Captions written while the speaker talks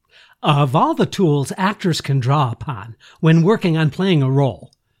Of all the tools actors can draw upon when working on playing a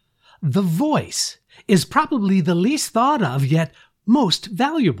role, the voice is probably the least thought of yet most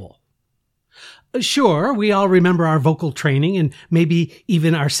valuable. Sure, we all remember our vocal training and maybe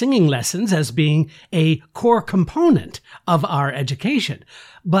even our singing lessons as being a core component of our education.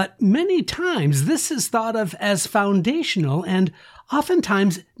 But many times this is thought of as foundational and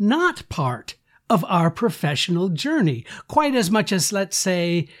oftentimes not part of our professional journey, quite as much as, let's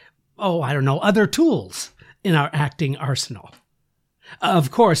say, other tools in our acting arsenal.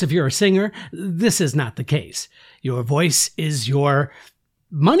 Of course, if you're a singer, this is not the case. Your voice is your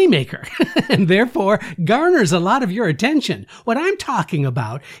moneymaker and therefore garners a lot of your attention. What I'm talking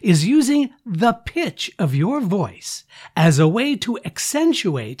about is using the pitch of your voice as a way to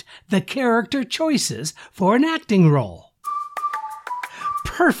accentuate the character choices for an acting role.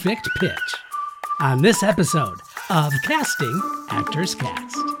 Perfect pitch on this episode of Casting Actors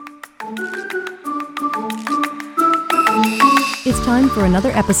Cast. It's time for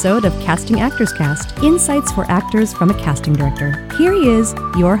another episode of Casting Actors Cast, insights for actors from a casting director. Here he is,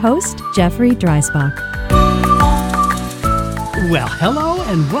 your host, Jeffrey Dreisbach. Well, hello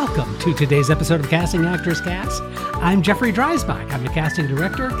and welcome to today's episode of Casting Actors Cast. I'm Jeffrey Dreisbach. I'm a casting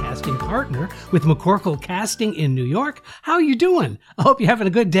director, casting partner with McCorkle Casting in New York. How are you doing? I hope you're having a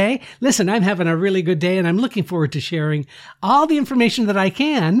good day. Listen, I'm having a really good day and I'm looking forward to sharing all the information that I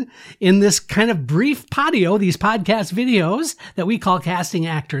can in this kind of brief patio, these podcast videos that we call Casting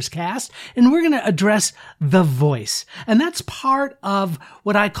Actors Cast. And we're going to address the voice. And that's part of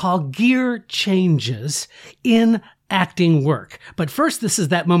what I call gear changes in acting work. But first, this is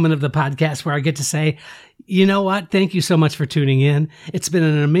that moment of the podcast where I get to say, you know what? Thank you so much for tuning in. It's been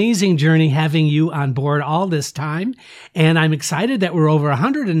an amazing journey having you on board all this time. And I'm excited that we're over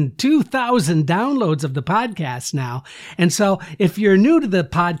 102,000 downloads of the podcast now. And so if you're new to the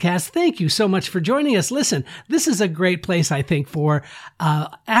podcast, thank you so much for joining us. Listen, this is a great place, I think, for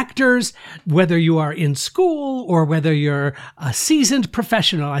actors, whether you are in school or whether you're a seasoned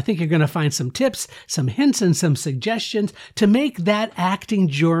professional. I think you're going to find some tips, some hints, and some suggestions to make that acting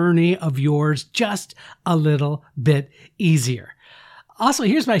journey of yours just a little bit easier. Also,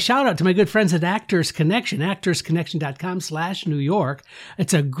 here's my shout out to my good friends at Actors Connection, actorsconnection.com/New York.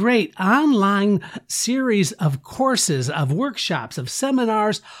 It's a great online series of courses, of workshops, of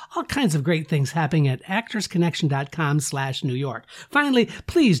seminars, all kinds of great things happening at actorsconnection.com/New York. Finally,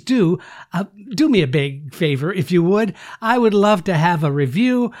 please do me a big favor, if you would. I would love to have a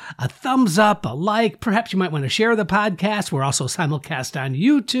review, a thumbs up, a like. Perhaps you might want to share the podcast. We're also simulcast on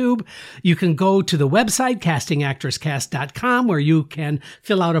YouTube. You can go to the website, castingactorscast.com, where you can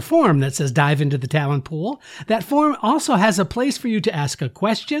fill out a form that says dive into the talent pool. That form also has a place for you to ask a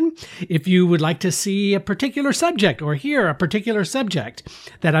question. If you would like to see a particular subject or hear a particular subject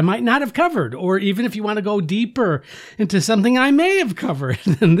that I might not have covered, or even if you want to go deeper into something I may have covered,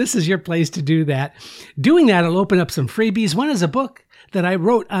 then this is your place to do that. Doing that will open up some freebies. One is a book that I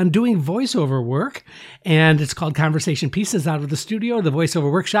wrote on doing voiceover work, and it's called Conversation Pieces Out of the Studio, the voiceover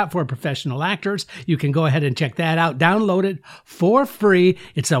workshop for professional actors. You can go ahead and check that out. Download it for free.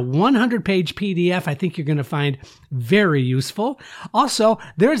 It's a 100-page PDF I think you're going to find very useful. Also,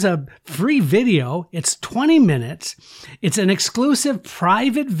 there's a free video. It's 20 minutes. It's an exclusive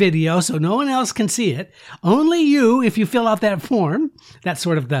private video, so no one else can see it. Only you, if you fill out that form. That's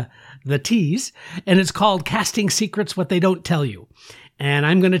sort of the tease. And it's called Casting Secrets, What They Don't Tell You. And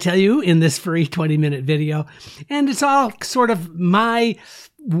I'm going to tell you in this free 20-minute video. And it's all sort of my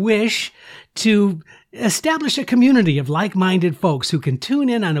wish to establish a community of like-minded folks who can tune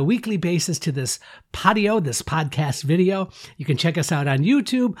in on a weekly basis to this patio, this podcast video. You can check us out on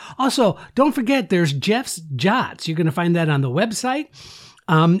YouTube. Also, don't forget there's Jeff's Jots. You're going to find that on the website.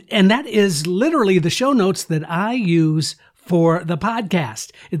 And that is literally the show notes that I use for the podcast.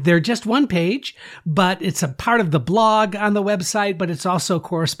 They're just one page, but it's a part of the blog on the website, but it also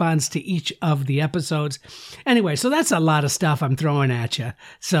corresponds to each of the episodes. Anyway, so that's a lot of stuff I'm throwing at you.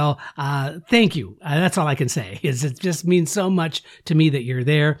 So thank you. That's all I can say. It just means so much to me that you're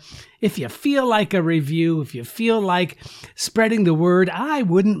there. If you feel like a review, if you feel like spreading the word, I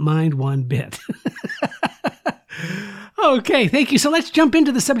wouldn't mind one bit. Okay, thank you. So let's jump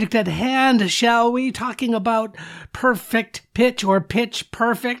into the subject at hand, shall we? Talking about perfect pitch or pitch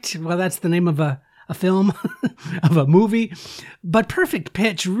perfect. Well, that's the name of a film, of a movie. But perfect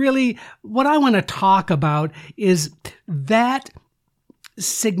pitch, really, what I want to talk about is that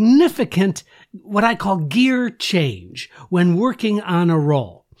significant, what I call gear change when working on a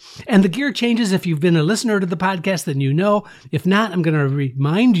role. And the gear changes, if you've been a listener to the podcast, then you know. If not, I'm going to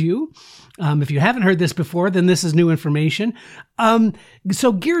remind you. If you haven't heard this before, then this is new information.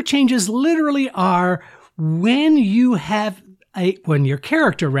 So gear changes literally are when when your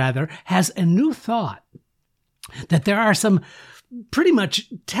character rather has a new thought, that there are some pretty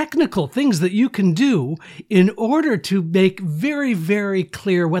much technical things that you can do in order to make very, very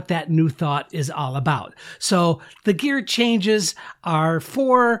clear what that new thought is all about. So the gear changes are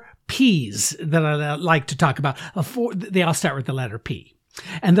 4 P's that I like to talk about. They all start with the letter P.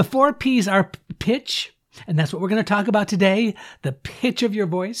 And the 4 P's are pitch, and that's what we're going to talk about today, the pitch of your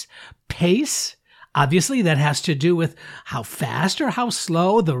voice. Pace, obviously that has to do with how fast or how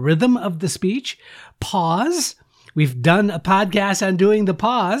slow, the rhythm of the speech. Pause, we've done a podcast on doing the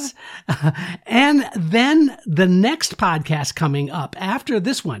pause. And then the next podcast coming up after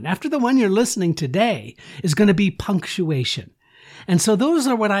this one, after the one you're listening today, is going to be punctuation. And so those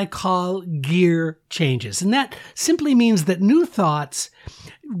are what I call gear changes. And that simply means that new thoughts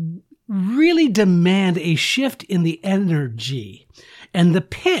really demand a shift in the energy. And the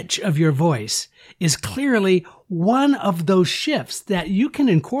pitch of your voice is clearly one of those shifts that you can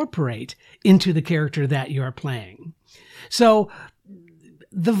incorporate into the character that you're playing. So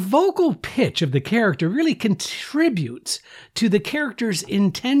the vocal pitch of the character really contributes to the character's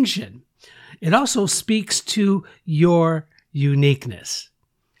intention. It also speaks to your uniqueness.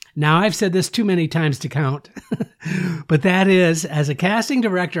 Now, I've said this too many times to count, but that is, as a casting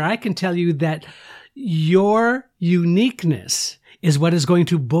director, I can tell you that your uniqueness is what is going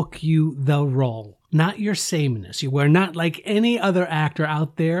to book you the role, not your sameness. You are not like any other actor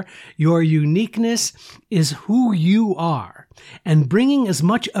out there. Your uniqueness is who you are, and bringing as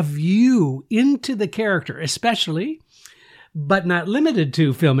much of you into the character, especially, but not limited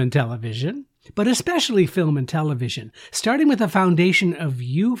to, film and television, but especially film and television, starting with a foundation of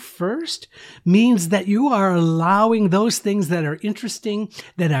you first, means that you are allowing those things that are interesting,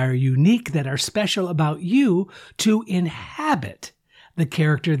 that are unique, that are special about you to inhabit the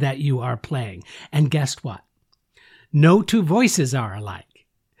character that you are playing. And guess what? No 2 voices are alike.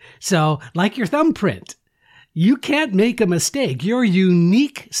 So, like your thumbprint, you can't make a mistake. Your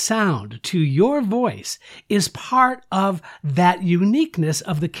unique sound to your voice is part of that uniqueness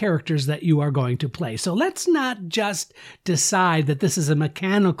of the characters that you are going to play. So let's not just decide that this is a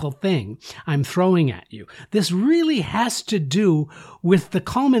mechanical thing I'm throwing at you. This really has to do with the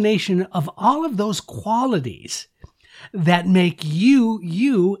culmination of all of those qualities that make you,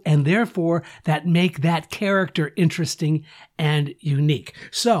 you, and therefore that make that character interesting and unique.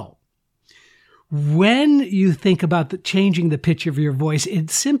 So, when you think about changing the pitch of your voice, it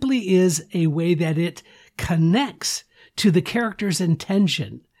simply is a way that it connects to the character's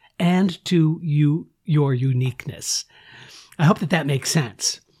intention and to your uniqueness. I hope that makes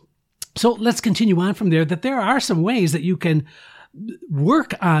sense. So let's continue on from there, that there are some ways that you can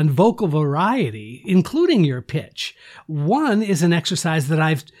work on vocal variety, including your pitch. One is an exercise that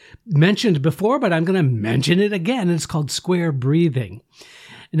I've mentioned before, but I'm going to mention it again. It's called square breathing.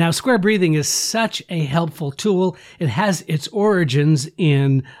 Now, square breathing is such a helpful tool. It has its origins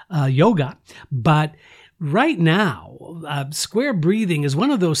in yoga, but right now, square breathing is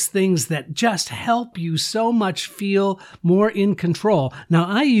one of those things that just help you so much feel more in control. Now,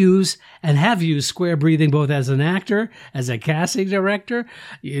 I use and have used square breathing both as an actor, as a casting director.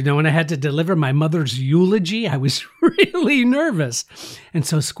 You know, when I had to deliver my mother's eulogy, I was really nervous. And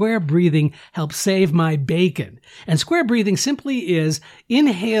so square breathing helps save my bacon. And square breathing simply is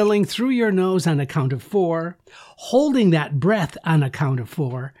inhaling through your nose on a count of 4, holding that breath on a count of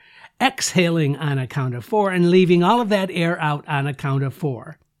 4, exhaling on a count of 4, and leaving all of that air out on a count of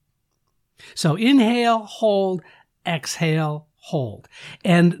 4. So inhale, hold, exhale, hold.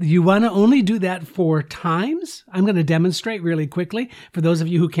 And you want to only do that 4 times. I'm going to demonstrate really quickly. For those of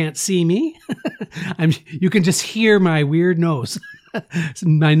you who can't see me, you can just hear my weird nose,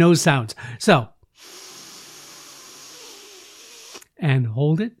 my nose sounds. So, and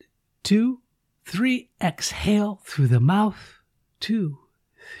hold it. 2, 3, exhale through the mouth. 2,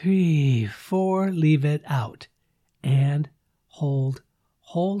 3, 4, leave it out. And hold,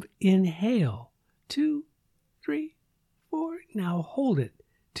 inhale. 2, 3, 4, now hold it.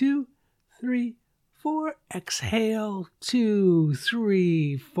 2, 3, 4, exhale. 2,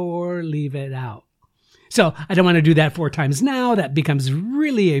 3, 4, leave it out. So I don't want to do that 4 times now. That becomes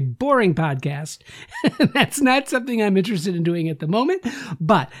really a boring podcast. That's not something I'm interested in doing at the moment,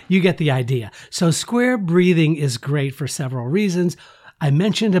 but you get the idea. So square breathing is great for several reasons. I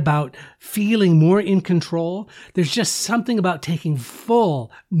mentioned about feeling more in control. There's just something about taking full,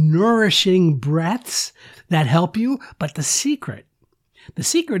 nourishing breaths that help you. But the secret The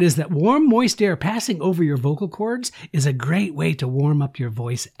secret is that warm, moist air passing over your vocal cords is a great way to warm up your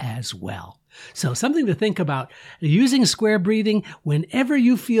voice as well. So something to think about. Using square breathing whenever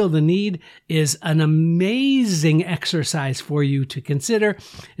you feel the need is an amazing exercise for you to consider.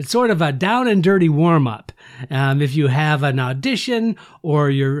 It's sort of a down and dirty warm-up. If you have an audition or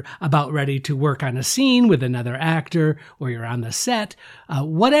you're about ready to work on a scene with another actor or you're on the set,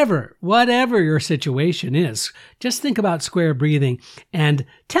 whatever your situation is, just think about square breathing and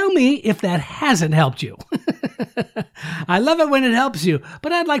tell me if that hasn't helped you. I love it when it helps you,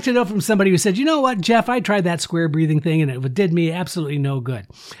 but I'd like to know from somebody who said, you know what, Jeff, I tried that square breathing thing and it did me absolutely no good.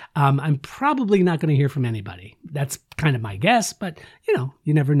 I'm probably not going to hear from anybody. That's kind of my guess, but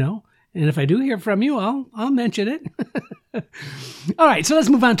you never know. And if I do hear from you, I'll mention it. All right, so let's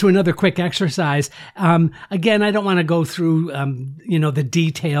move on to another quick exercise. Again, I don't want to go through, the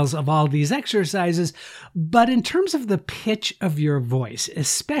details of all these exercises, but in terms of the pitch of your voice,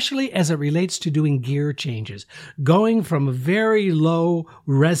 especially as it relates to doing gear changes, going from a very low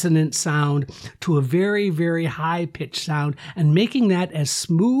resonant sound to a very, very high pitched sound and making that as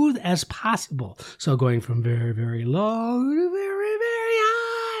smooth as possible. So going from very, very low to very, very high.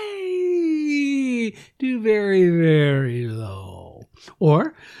 To very, very low.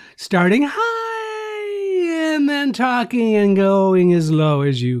 Or starting high and then talking and going as low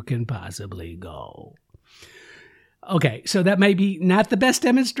as you can possibly go. Okay, so that may be not the best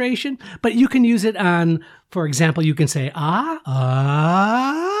demonstration, but you can use it on, for example, you can say,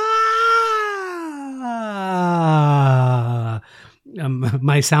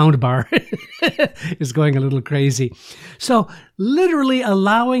 my sound bar is going a little crazy. So literally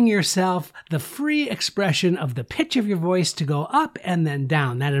allowing yourself the free expression of the pitch of your voice to go up and then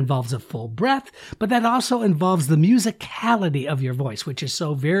down. That involves a full breath, but that also involves the musicality of your voice, which is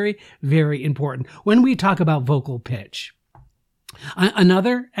so very, very important when we talk about vocal pitch.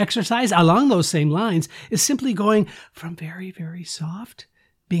 Another exercise along those same lines is simply going from very, very soft,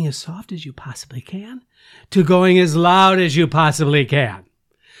 being as soft as you possibly can, to going as loud as you possibly can.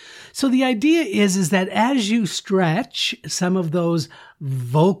 So the idea is that as you stretch some of those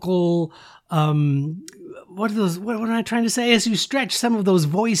vocal, what am I trying to say? As you stretch some of those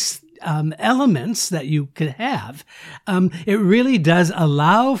voice elements that you could have, it really does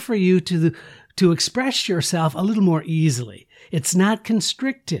allow for you to express yourself a little more easily. It's not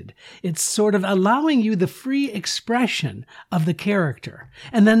constricted. It's sort of allowing you the free expression of the character.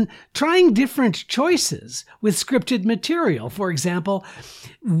 And then trying different choices with scripted material. For example,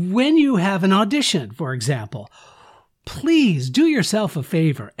 when you have an audition, for example, please do yourself a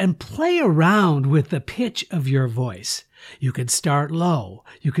favor and play around with the pitch of your voice. You could start low,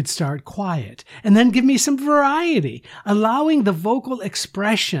 you could start quiet, and then give me some variety, allowing the vocal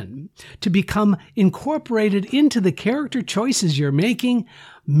expression to become incorporated into the character choices you're making.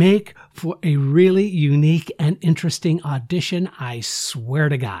 Make for a really unique and interesting audition, I swear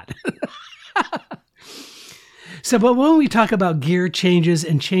to God. But when we talk about gear changes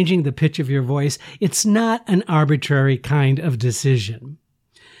and changing the pitch of your voice, it's not an arbitrary kind of decision.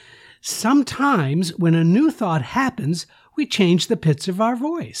 Sometimes when a new thought happens, we change the pitch of our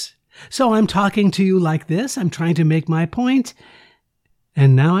voice. So I'm talking to you like this. I'm trying to make my point.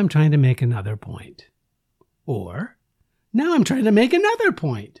 And now I'm trying to make another point. Or now I'm trying to make another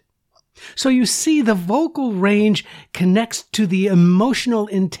point. So you see, the vocal range connects to the emotional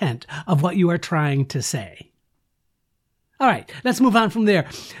intent of what you are trying to say. All right, let's move on from there.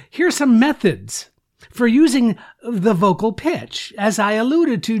 Here's some methods for using the vocal pitch. As I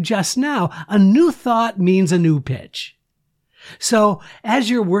alluded to just now, a new thought means a new pitch. So as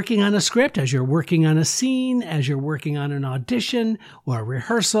you're working on a script, as you're working on a scene, as you're working on an audition or a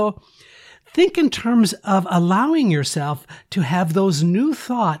rehearsal, think in terms of allowing yourself to have those new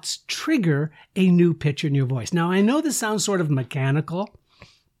thoughts trigger a new pitch in your voice. Now, I know this sounds sort of mechanical,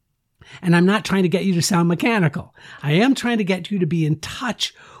 and I'm not trying to get you to sound mechanical. I am trying to get you to be in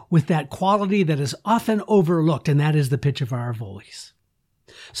touch with that quality that is often overlooked, and that is the pitch of our voice.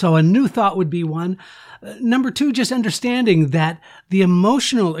 So a new thought would be one. Number two, just understanding that the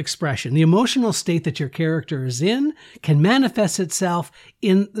emotional expression, the emotional state that your character is in, can manifest itself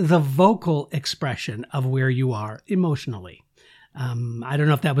in the vocal expression of where you are emotionally. I don't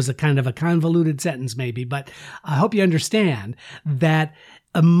know if that was a kind of a convoluted sentence maybe, but I hope you understand that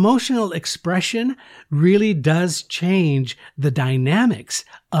emotional expression really does change the dynamics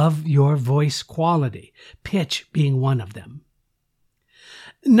of your voice quality, pitch being one of them.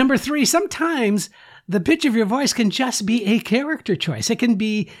 Number three, sometimes the pitch of your voice can just be a character choice. It can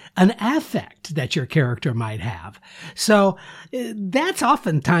be an affect that your character might have. So that's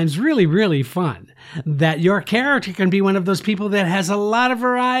oftentimes really, really fun, that your character can be one of those people that has a lot of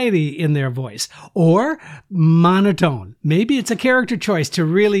variety in their voice, or monotone. Maybe it's a character choice to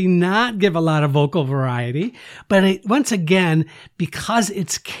really not give a lot of vocal variety. But once again, because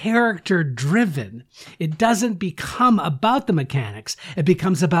it's character driven, it doesn't become about the mechanics. It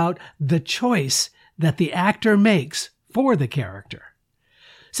becomes about the choice that the actor makes for the character.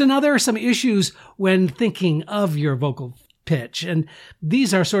 So now there are some issues when thinking of your vocal pitch, and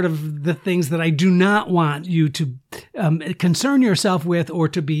these are sort of the things that I do not want you to concern yourself with or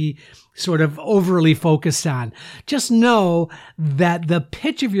to be sort of overly focused on. Just know that the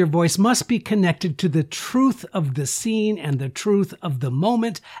pitch of your voice must be connected to the truth of the scene and the truth of the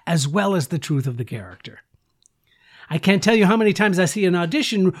moment, as well as the truth of the character. I can't tell you how many times I see an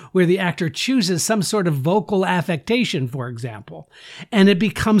audition where the actor chooses some sort of vocal affectation, for example, and it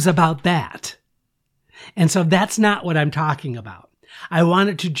becomes about that. And so that's not what I'm talking about. I want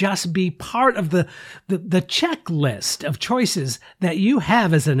it to just be part of the checklist of choices that you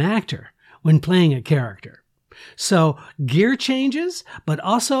have as an actor when playing a character. So gear changes, but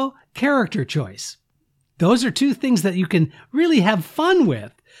also character choice. Those are two things that you can really have fun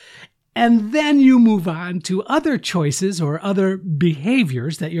with. And then you move on to other choices or other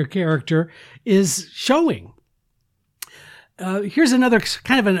behaviors that your character is showing. Here's another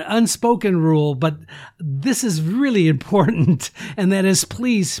kind of an unspoken rule, but this is really important, and that is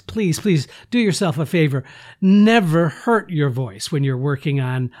please, please, please do yourself a favor. Never hurt your voice when you're working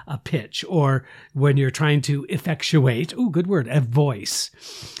on a pitch or when you're trying to effectuate, good word, a voice.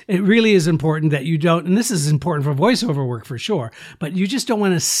 It really is important that you don't, and this is important for voiceover work for sure, but you just don't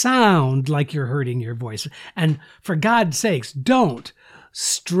want to sound like you're hurting your voice. And for God's sakes, don't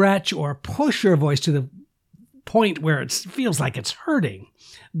stretch or push your voice to the point where it feels like it's hurting.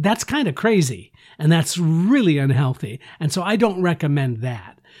 That's kind of crazy, and that's really unhealthy. And so I don't recommend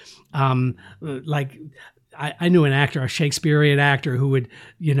that. I knew an actor, a Shakespearean actor, who would,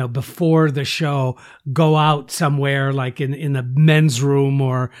 before the show, go out somewhere like in the men's room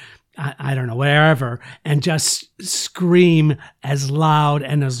or I don't know, wherever, and just scream as loud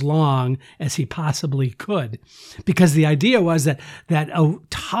and as long as he possibly could. Because the idea was that a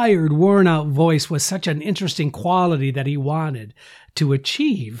tired, worn out voice was such an interesting quality that he wanted to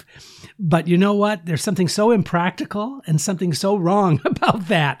achieve. But you know what? There's something so impractical and something so wrong about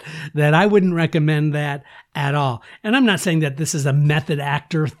that I wouldn't recommend that at all. And I'm not saying that this is a method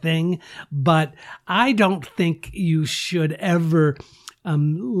actor thing, but I don't think you should ever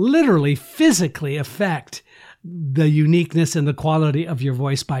literally physically affect the uniqueness and the quality of your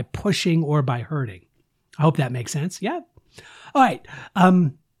voice by pushing or by hurting. I hope that makes sense. Yeah. All right.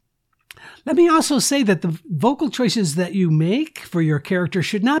 Let me also say that the vocal choices that you make for your character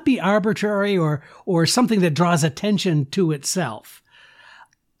should not be arbitrary or something that draws attention to itself.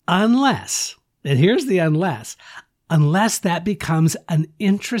 Unless, and here's the unless that becomes an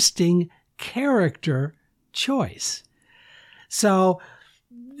interesting character choice. So,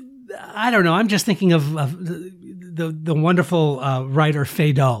 I don't know. I'm just thinking of the wonderful writer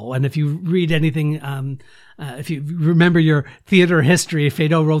Feydeau. And if you read anything, if you remember your theater history,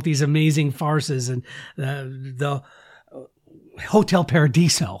 Feydeau wrote these amazing farces, and the Hotel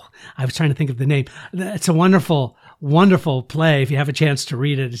Paradiso. I was trying to think of the name. It's a wonderful, wonderful play. If you have a chance to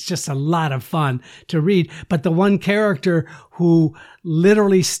read it, it's just a lot of fun to read. But the one character who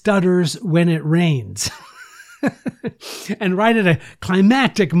literally stutters when it rains. And right at a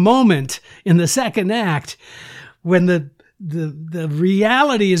climactic moment in the second act, when the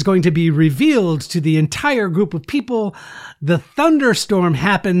reality is going to be revealed to the entire group of people, the thunderstorm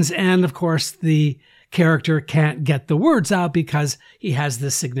happens, and of course the character can't get the words out because he has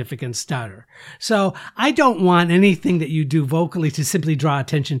this significant stutter. So I don't want anything that you do vocally to simply draw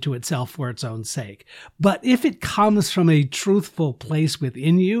attention to itself for its own sake. But if it comes from a truthful place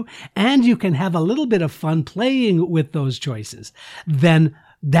within you, and you can have a little bit of fun playing with those choices, then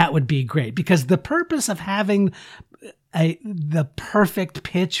that would be great. Because the purpose of having the perfect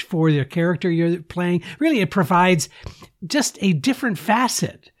pitch for your character you're playing, really it provides just a different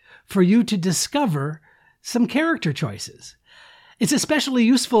facet for you to discover some character choices. It's especially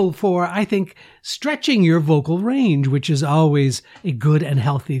useful for, I think, stretching your vocal range, which is always a good and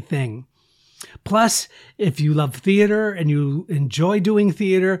healthy thing. Plus, if you love theater and you enjoy doing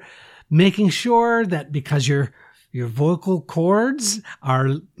theater, making sure that because your vocal cords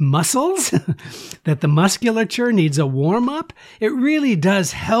are muscles, that the musculature needs a warm-up, it really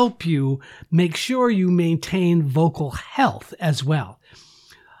does help you make sure you maintain vocal health as well.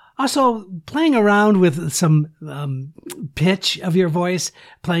 Also, playing around with some pitch of your voice,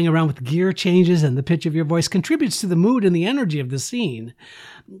 playing around with gear changes and the pitch of your voice contributes to the mood and the energy of the scene.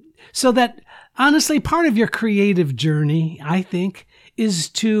 So that, honestly, part of your creative journey, I think, is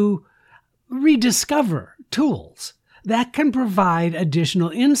to rediscover tools that can provide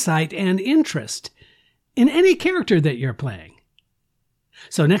additional insight and interest in any character that you're playing.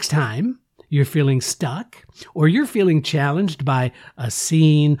 So next time you're feeling stuck or you're feeling challenged by a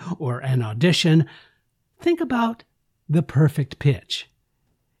scene or an audition, think about the perfect pitch.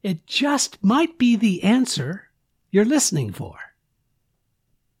 It just might be the answer you're listening for.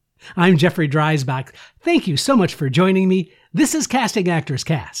 I'm Jeffrey Dreisbach. Thank you so much for joining me. This is Casting Actors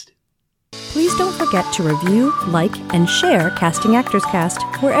Cast. Please don't forget to review, like, and share Casting Actors Cast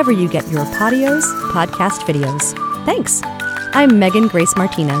wherever you get your podcast videos. Thanks. I'm Megan Grace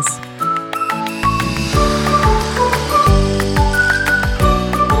Martinez.